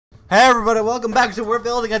Hey everybody, welcome back to We're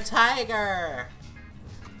Building a Tiger!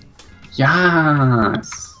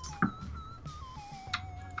 Yes!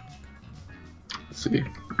 Let's see.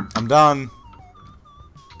 I'm done.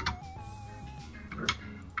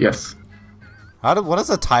 Yes. What does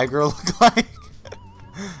a tiger look like?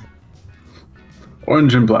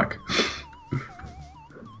 Orange and black.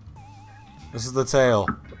 This is the tail.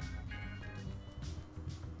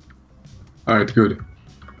 Alright, good.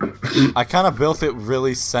 I kind of built it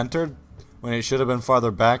really centered when it should have been farther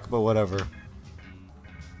back, but whatever.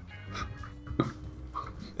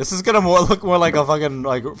 This is gonna look more like a fucking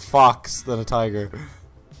fox than a tiger.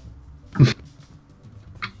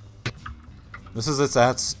 This is its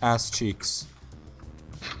ass cheeks.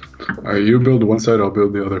 Alright, you build one side, I'll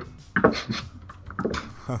build the other.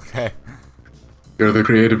 Okay. You're the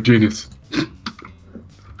creative genius.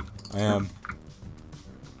 I am.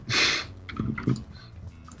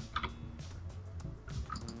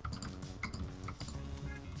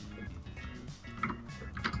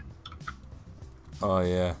 Oh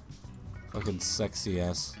yeah. Fucking sexy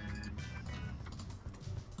ass.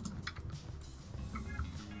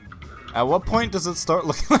 At what point does it start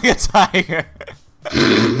looking like a tiger?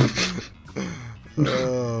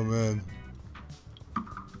 Oh man.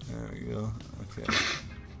 There we go. Okay.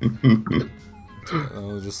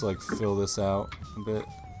 I'll just like fill this out a bit.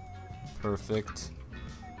 Perfect.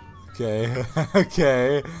 Okay.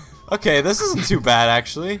 Okay. Okay, this isn't too bad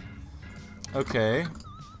actually. Okay.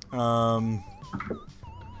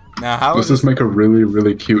 Now how Let's just make a really,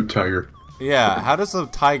 really cute tiger. Yeah, how does a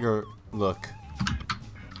tiger look?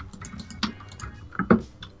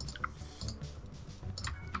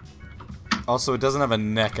 Also, it doesn't have a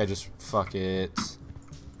neck, I just fuck it.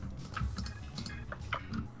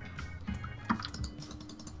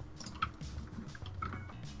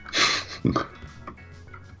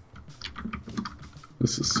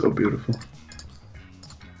 This is so beautiful.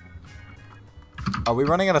 Are we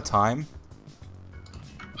running out of time?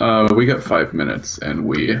 We got 5 minutes, and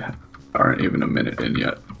we aren't even a minute in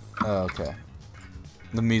yet. Oh, okay.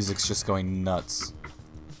 The music's just going nuts.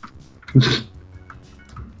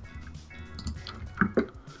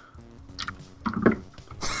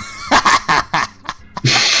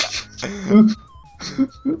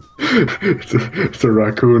 It's a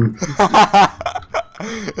raccoon.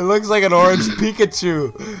 It looks like an orange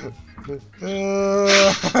Pikachu. And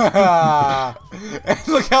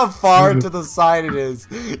look how far to the side it is.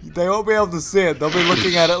 They won't be able to see it. They'll be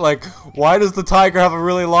looking at it like, why does the tiger have a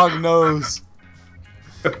really long nose?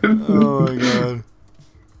 Oh my god.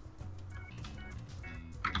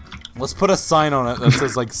 Let's put a sign on it that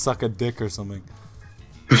says like suck a dick or something.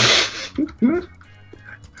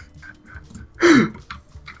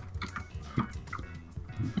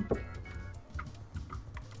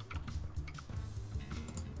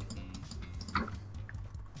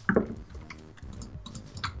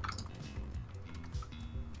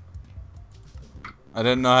 I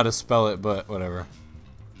didn't know how to spell it, but whatever.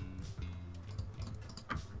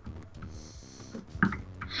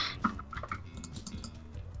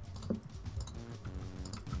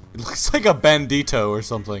 It looks like a bandito or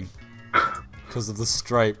something because of the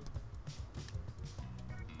stripe.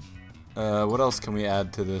 What else can we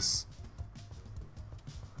add to this?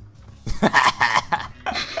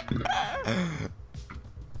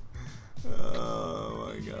 Oh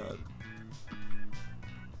my god.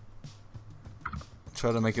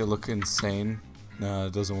 Try to make it look insane. No,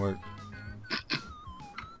 it doesn't work.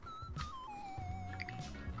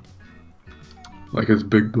 Like his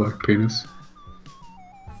big black penis.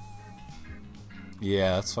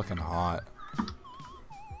 Yeah, that's fucking hot.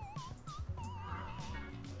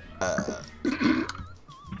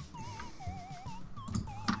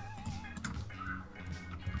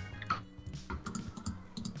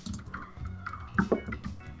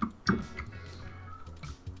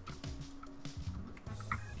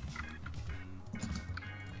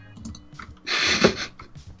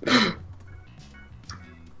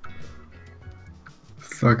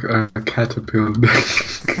 It's like a caterpillar.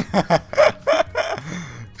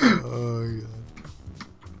 Oh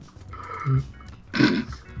god.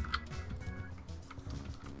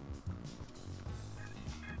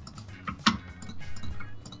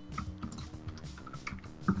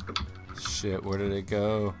 Shit, where did it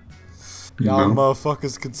go? Y'all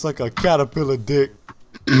motherfuckers can suck a caterpillar dick.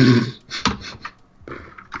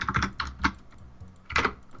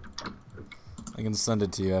 I can send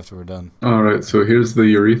it to you after we're done. Alright, so here's the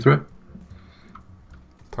urethra.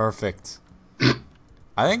 Perfect.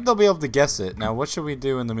 I think they'll be able to guess it. Now, what should we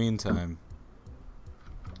do in the meantime?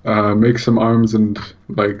 Make some arms and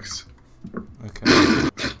legs. Okay.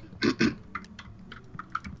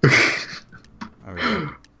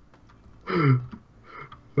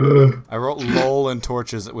 I wrote LOL in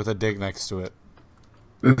torches with a dig next to it.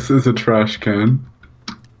 This is a trash can.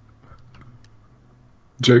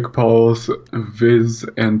 Jake Paul's Viz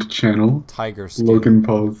and channel. Tiger skin. Logan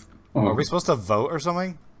Paul's. Oh. Are we supposed to vote or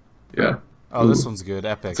something? Yeah. Oh, this one's good.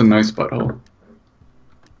 Epic. It's a nice butthole.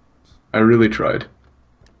 I really tried.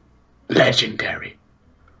 Legendary.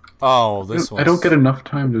 Oh, this one. I don't get enough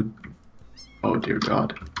time to... Oh, dear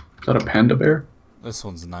God. Is that a panda bear? This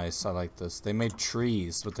one's nice. I like this. They made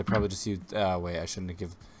trees, but they probably just used... wait, I shouldn't have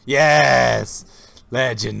given... Yes!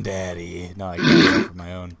 Legendary. No, I can't go for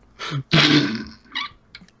my own.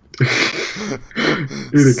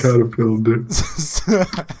 Eat a caterpillar, dude.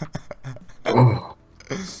 Oh.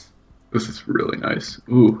 This is really nice.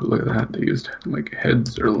 Ooh, look at that. They used, like,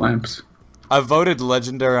 heads or lamps. I voted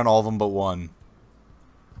legendary on all of them but one.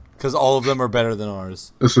 Because all of them are better than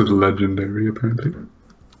ours. This is legendary, apparently.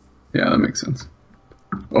 Yeah, that makes sense.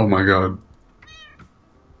 Oh my God.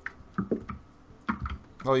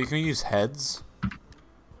 Oh, you can use heads?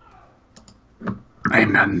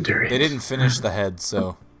 I'm under it. They didn't finish the head,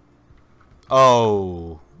 so...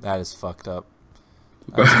 Oh, that is fucked up.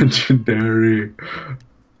 Legendary.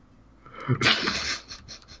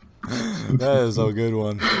 That is a good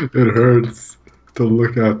one. It hurts to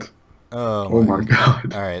look at. Oh my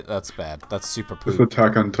God. Alright, that's bad. That's super This poop.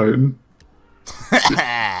 Attack on Titan.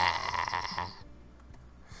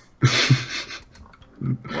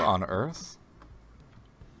 What on Earth?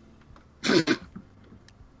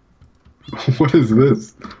 What is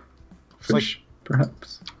this? It's Fish,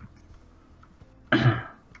 perhaps?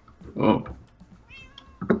 Oh.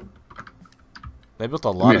 They built a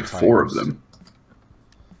lot of tigers. 4 of them.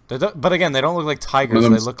 But again, they don't look like tigers. One of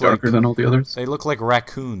They them's look darker like than all the others. they look like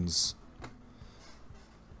raccoons.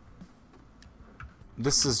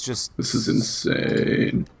 This is just... This is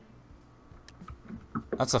insane.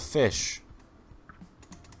 That's a fish.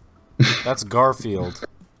 That's Garfield.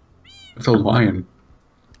 It's a lion.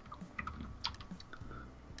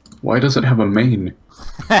 Why does it have a mane?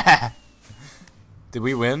 Did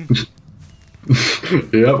we win?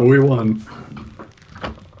 Yep, we won.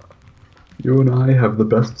 You and I have the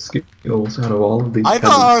best skills out of all of these. I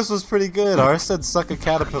thought ours was pretty good. Ours said suck a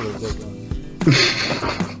caterpillar.